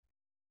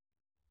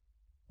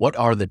What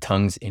are the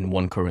tongues in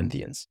 1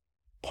 Corinthians?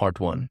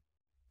 Part 1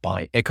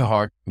 by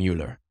Ekkehardt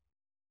Mueller.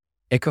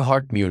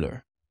 Ekkehardt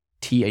Mueller,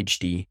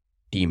 Ph.D.,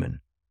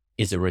 Demon,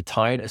 is a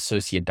retired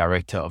Associate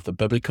Director of the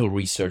Biblical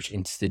Research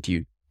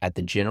Institute at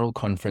the General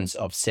Conference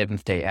of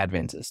Seventh-day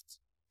Adventists,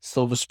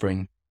 Silver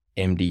Spring,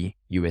 MD,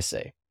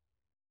 USA.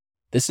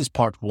 This is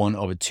part 1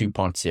 of a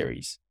 2-part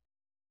series.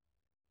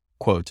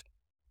 Quote,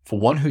 "For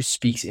one who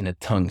speaks in a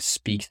tongue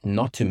speaks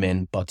not to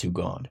men but to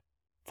God,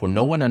 for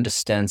no one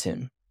understands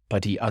him,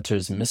 but he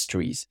utters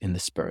mysteries in the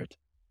Spirit."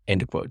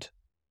 End quote.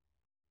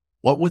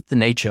 What was the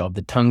nature of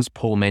the tongues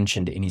Paul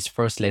mentioned in his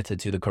first letter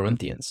to the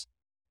Corinthians?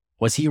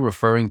 Was he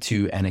referring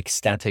to an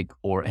ecstatic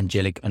or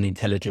angelic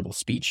unintelligible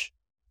speech,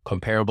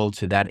 comparable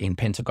to that in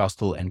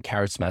Pentecostal and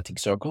charismatic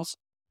circles?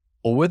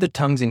 Or were the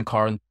tongues in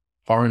Corinth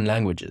foreign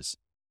languages?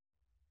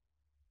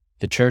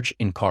 The church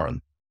in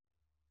Corinth.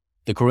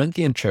 The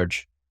Corinthian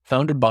church,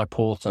 founded by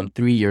Paul some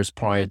 3 years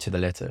prior to the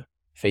letter,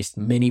 faced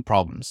many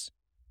problems.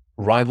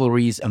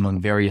 Rivalries among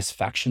various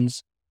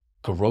factions,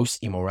 gross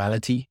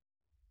immorality,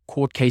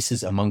 court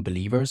cases among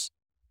believers,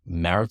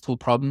 marital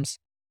problems,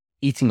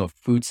 eating of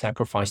food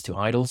sacrificed to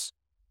idols,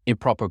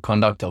 improper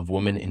conduct of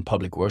women in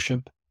public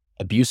worship,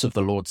 abuse of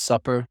the Lord's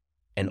Supper,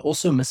 and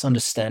also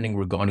misunderstanding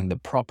regarding the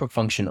proper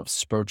function of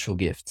spiritual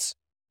gifts,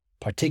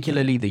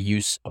 particularly the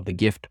use of the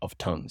gift of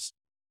tongues.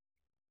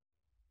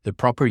 The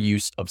proper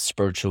use of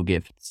spiritual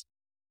gifts.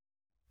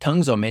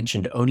 Tongues are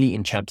mentioned only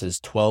in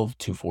chapters 12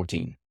 to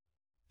 14.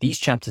 These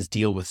chapters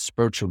deal with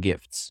spiritual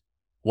gifts,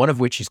 one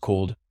of which is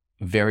called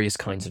various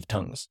kinds of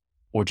tongues,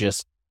 or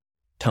just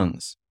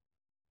tongues.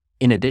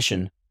 In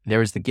addition,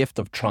 there is the gift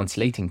of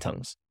translating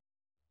tongues.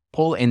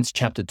 Paul ends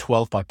chapter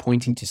 12 by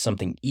pointing to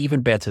something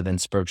even better than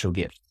spiritual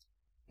gifts,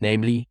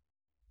 namely,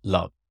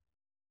 love.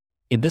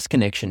 In this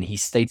connection, he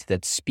states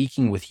that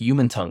speaking with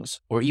human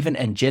tongues, or even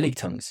angelic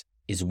tongues,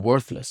 is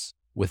worthless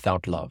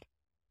without love.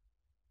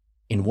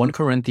 In 1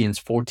 Corinthians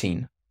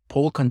 14,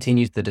 Paul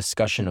continues the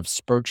discussion of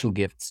spiritual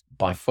gifts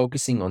by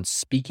focusing on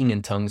speaking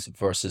in tongues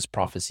versus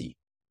prophecy.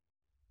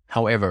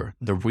 However,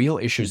 the real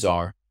issues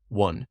are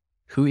 1.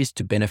 Who is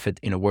to benefit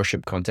in a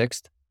worship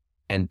context?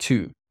 And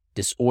 2.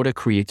 Disorder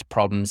creates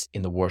problems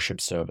in the worship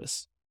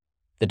service.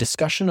 The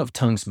discussion of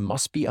tongues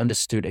must be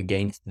understood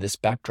against this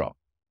backdrop.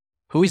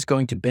 Who is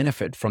going to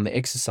benefit from the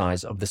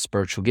exercise of the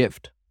spiritual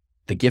gift?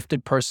 The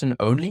gifted person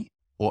only,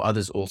 or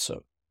others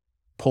also?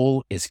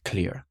 Paul is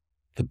clear.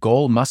 The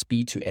goal must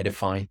be to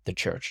edify the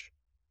church.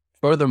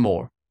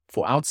 Furthermore,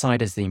 for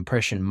outsiders, the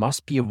impression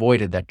must be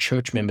avoided that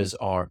church members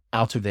are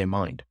out of their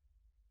mind.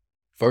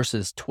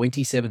 Verses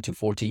 27 to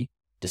 40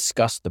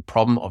 discuss the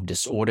problem of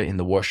disorder in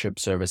the worship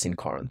service in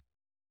Corinth.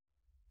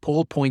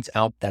 Paul points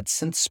out that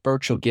since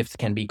spiritual gifts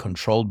can be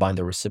controlled by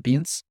the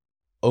recipients,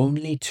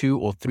 only 2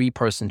 or 3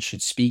 persons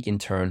should speak in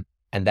turn,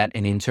 and that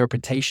an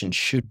interpretation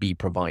should be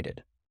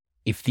provided.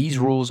 If these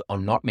rules are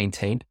not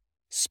maintained,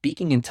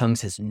 speaking in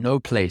tongues has no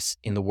place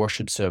in the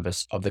worship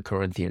service of the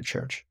Corinthian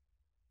church.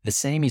 The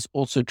same is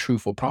also true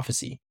for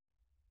prophecy.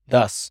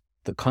 Thus,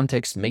 the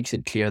context makes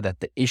it clear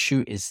that the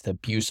issue is the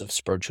abuse of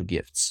spiritual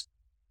gifts.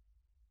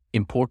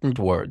 Important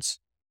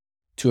words.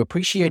 To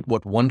appreciate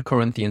what 1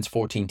 Corinthians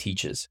 14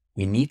 teaches,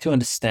 we need to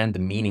understand the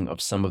meaning of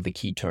some of the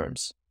key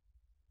terms.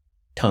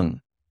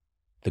 Tongue.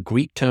 The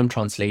Greek term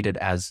translated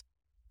as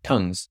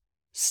tongues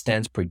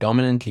stands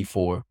predominantly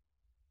for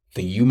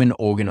the human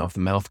organ of the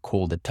mouth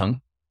called the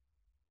tongue,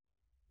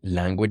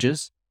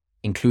 languages,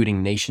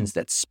 including nations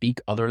that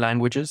speak other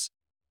languages,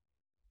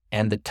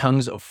 and the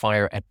tongues of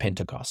fire at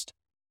Pentecost.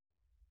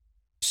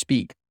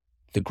 Speak.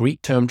 The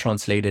Greek term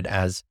translated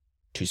as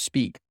to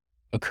speak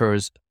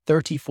occurs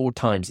 34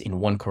 times in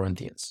 1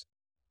 Corinthians.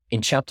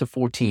 In chapter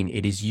 14,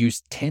 it is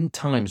used 10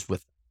 times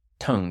with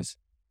tongues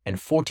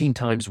and 14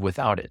 times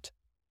without it.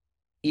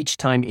 Each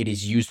time it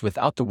is used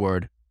without the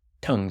word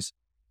tongues,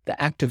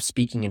 the act of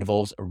speaking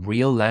involves a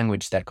real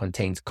language that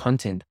contains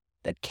content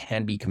that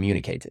can be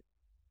communicated.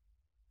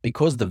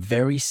 Because the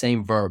very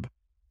same verb,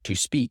 to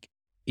speak,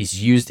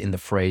 is used in the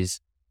phrase,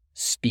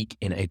 speak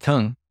in a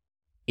tongue,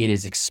 it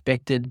is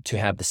expected to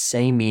have the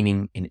same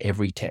meaning in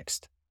every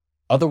text.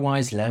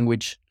 Otherwise,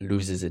 language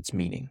loses its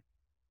meaning.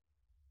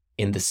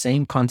 In the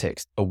same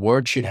context, a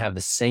word should have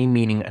the same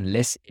meaning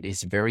unless it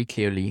is very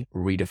clearly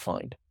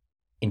redefined.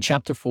 In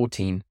chapter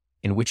 14,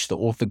 in which the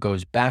author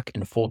goes back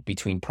and forth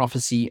between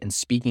prophecy and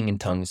speaking in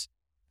tongues,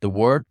 the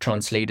word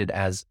translated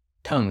as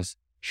tongues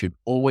should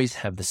always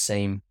have the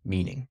same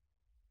meaning.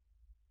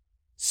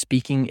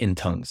 Speaking in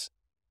tongues.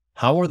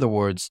 How are the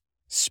words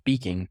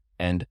speaking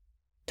and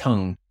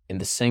tongue in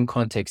the same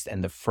context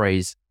and the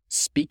phrase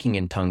speaking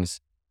in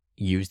tongues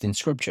used in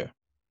Scripture?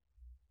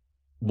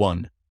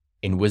 1.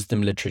 In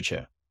wisdom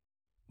literature.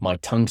 My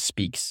tongue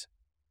speaks.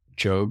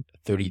 Job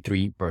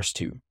 33 verse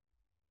 2.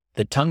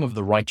 The tongue of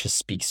the righteous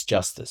speaks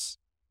justice.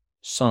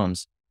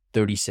 Psalms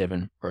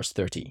 37 verse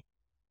 30.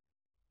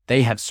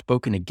 They have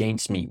spoken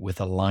against me with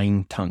a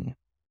lying tongue.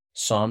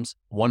 Psalms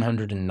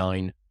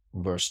 109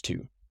 verse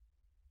 2.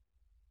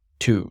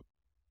 2.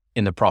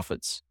 In the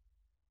prophets.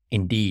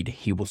 Indeed,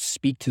 he will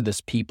speak to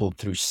this people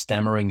through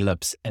stammering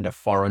lips and a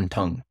foreign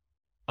tongue.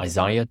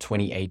 Isaiah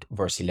 28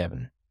 verse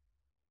 11.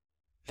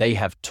 They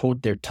have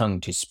taught their tongue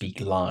to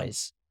speak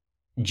lies.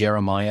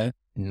 Jeremiah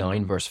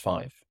 9 verse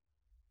 5.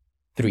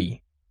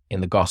 3. In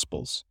the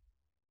Gospels.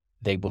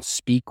 They will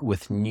speak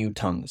with new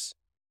tongues.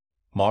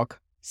 Mark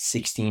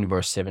 16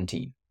 verse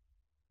 17.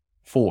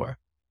 4.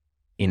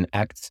 In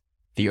Acts,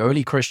 the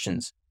early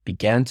Christians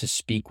began to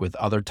speak with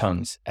other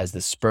tongues as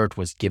the Spirit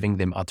was giving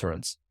them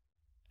utterance.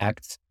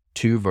 Acts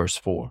 2 verse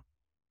 4.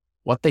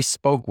 What they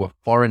spoke were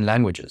foreign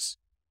languages.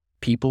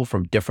 People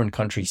from different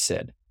countries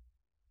said,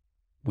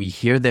 "We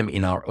hear them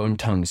in our own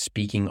tongues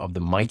speaking of the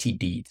mighty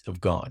deeds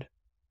of God."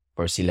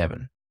 Verse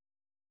 11.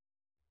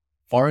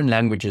 Foreign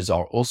languages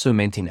are also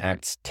meant in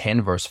Acts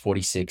 10 verse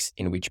 46,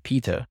 in which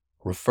Peter,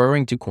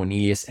 referring to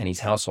Cornelius and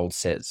his household,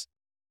 says,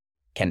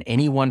 "Can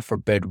anyone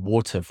forbid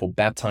water for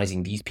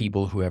baptizing these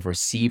people who have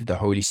received the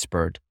Holy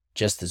Spirit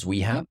just as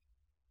we have?"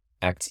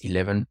 Acts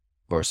 11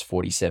 verse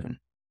 47.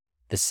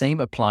 The same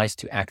applies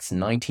to Acts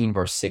 19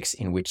 verse 6,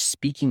 in which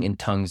speaking in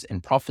tongues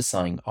and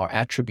prophesying are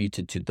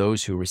attributed to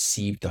those who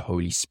received the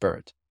Holy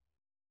Spirit.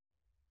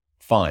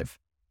 5.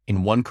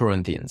 In 1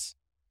 Corinthians,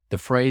 the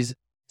phrase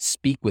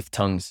 "speak with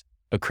tongues"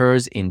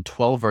 occurs in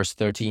 12 verse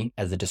 30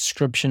 as a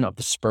description of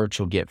the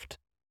spiritual gift.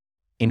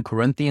 In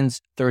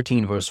Corinthians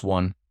 13 verse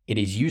 1, it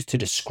is used to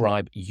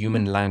describe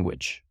human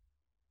language.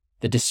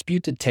 The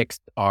disputed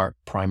texts are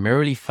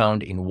primarily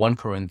found in 1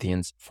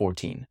 Corinthians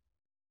 14.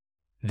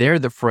 There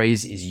the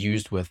phrase is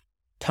used with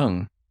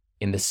tongue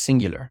in the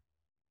singular,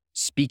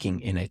 speaking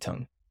in a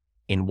tongue,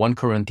 in 1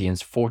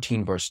 Corinthians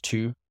 14 verse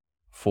 2,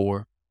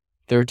 4,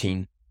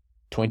 13,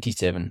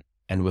 27,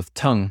 and with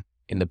tongue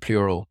in the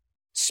plural,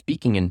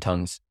 speaking in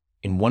tongues,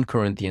 in 1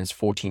 Corinthians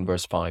 14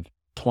 verse 5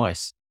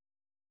 twice,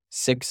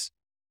 6,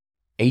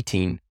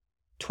 18,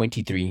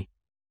 23,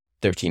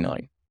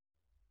 39.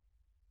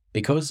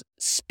 Because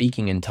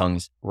speaking in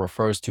tongues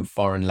refers to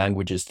foreign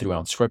languages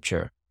throughout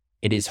Scripture,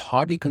 it is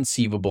hardly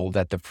conceivable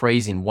that the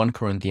phrase in 1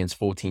 Corinthians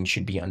 14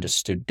 should be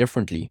understood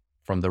differently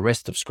from the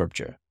rest of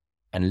Scripture,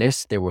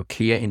 unless there were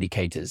clear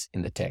indicators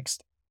in the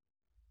text.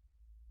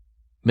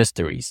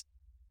 Mysteries.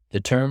 The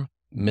term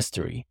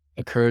mystery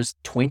occurs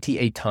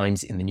 28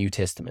 times in the New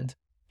Testament,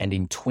 and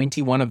in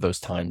 21 of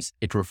those times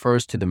it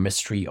refers to the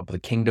mystery of the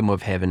kingdom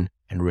of heaven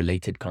and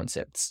related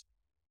concepts.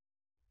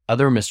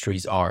 Other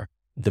mysteries are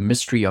the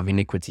mystery of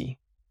iniquity,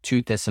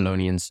 2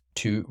 Thessalonians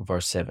 2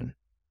 verse 7.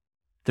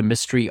 The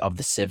mystery of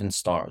the 7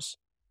 stars,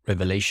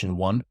 Revelation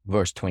 1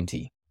 verse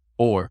 20,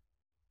 or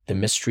the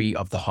mystery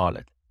of the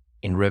harlot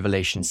in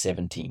Revelation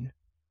 17.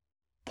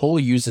 Paul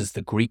uses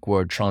the Greek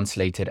word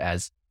translated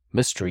as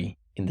mystery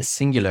in the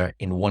singular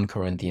in 1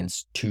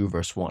 Corinthians 2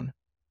 verse 1,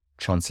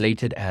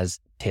 translated as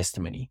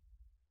testimony,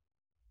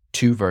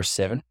 2 verse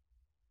 7,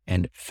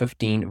 and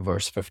 15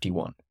 verse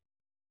 51.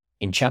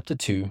 In chapter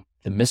 2,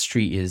 the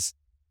mystery is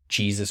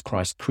Jesus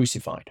Christ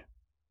crucified.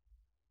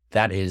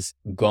 That is,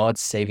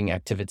 God's saving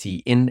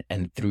activity in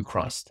and through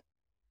Christ.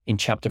 In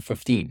chapter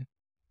 15,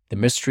 the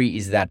mystery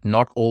is that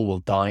not all will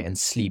die and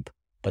sleep,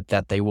 but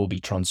that they will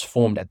be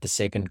transformed at the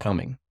second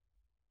coming.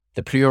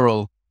 The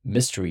plural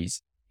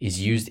mysteries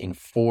is used in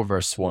 4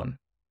 verse 1,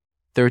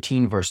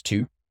 13 verse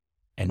 2,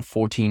 and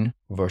 14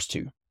 verse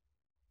 2.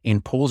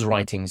 In Paul's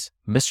writings,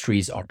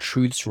 mysteries are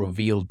truths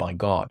revealed by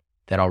God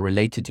that are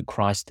related to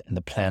Christ and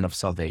the plan of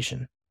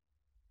salvation.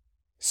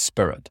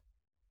 Spirit.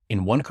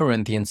 In 1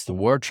 Corinthians, the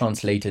word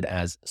translated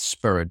as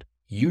Spirit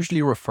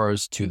usually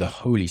refers to the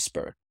Holy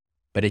Spirit,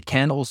 but it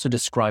can also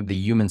describe the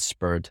human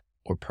spirit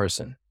or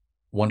person.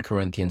 1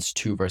 Corinthians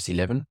 2 verse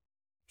 11,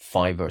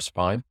 5 verse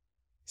 5,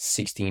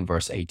 16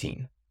 verse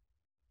 18.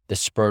 The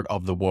spirit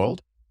of the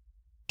world,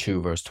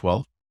 2 verse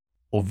 12,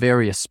 or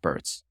various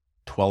spirits,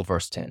 12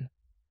 verse 10.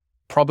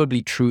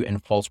 Probably true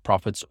and false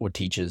prophets or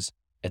teachers,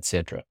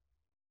 etc.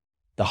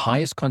 The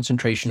highest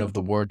concentration of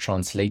the word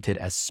translated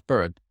as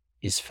spirit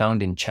is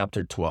found in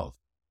chapter 12.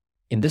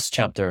 In this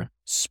chapter,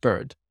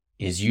 spirit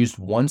is used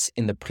once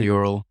in the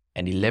plural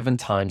and 11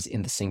 times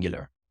in the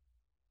singular.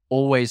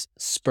 Always,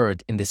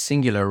 spirit in the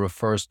singular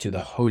refers to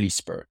the Holy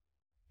Spirit.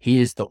 He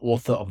is the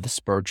author of the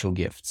spiritual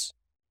gifts.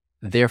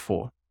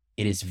 Therefore,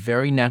 it is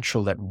very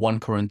natural that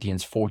 1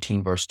 Corinthians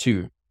 14 verse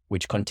 2,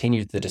 which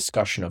continues the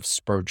discussion of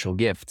spiritual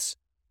gifts,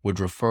 would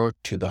refer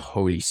to the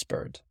Holy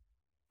Spirit.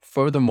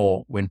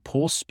 Furthermore, when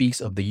Paul speaks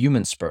of the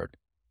human spirit,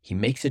 he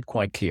makes it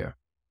quite clear.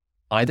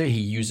 Either he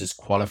uses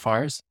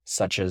qualifiers,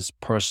 such as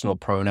personal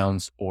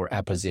pronouns or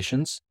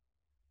appositions,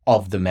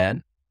 of the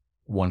man,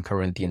 1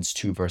 Corinthians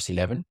 2 verse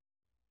 11,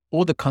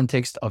 or the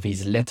context of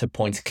his letter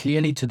points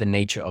clearly to the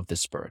nature of the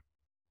Spirit.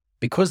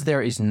 Because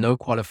there is no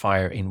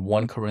qualifier in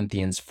 1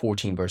 Corinthians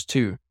 14 verse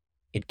 2,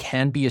 it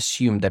can be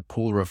assumed that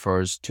Paul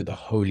refers to the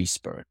Holy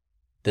Spirit.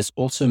 This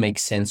also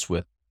makes sense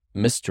with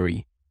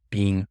mystery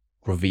being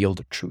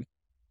revealed truth.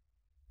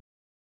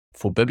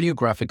 For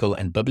bibliographical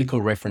and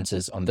biblical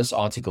references on this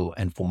article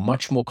and for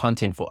much more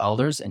content for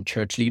elders and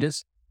church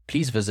leaders,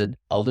 please visit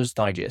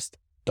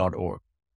eldersdigest.org.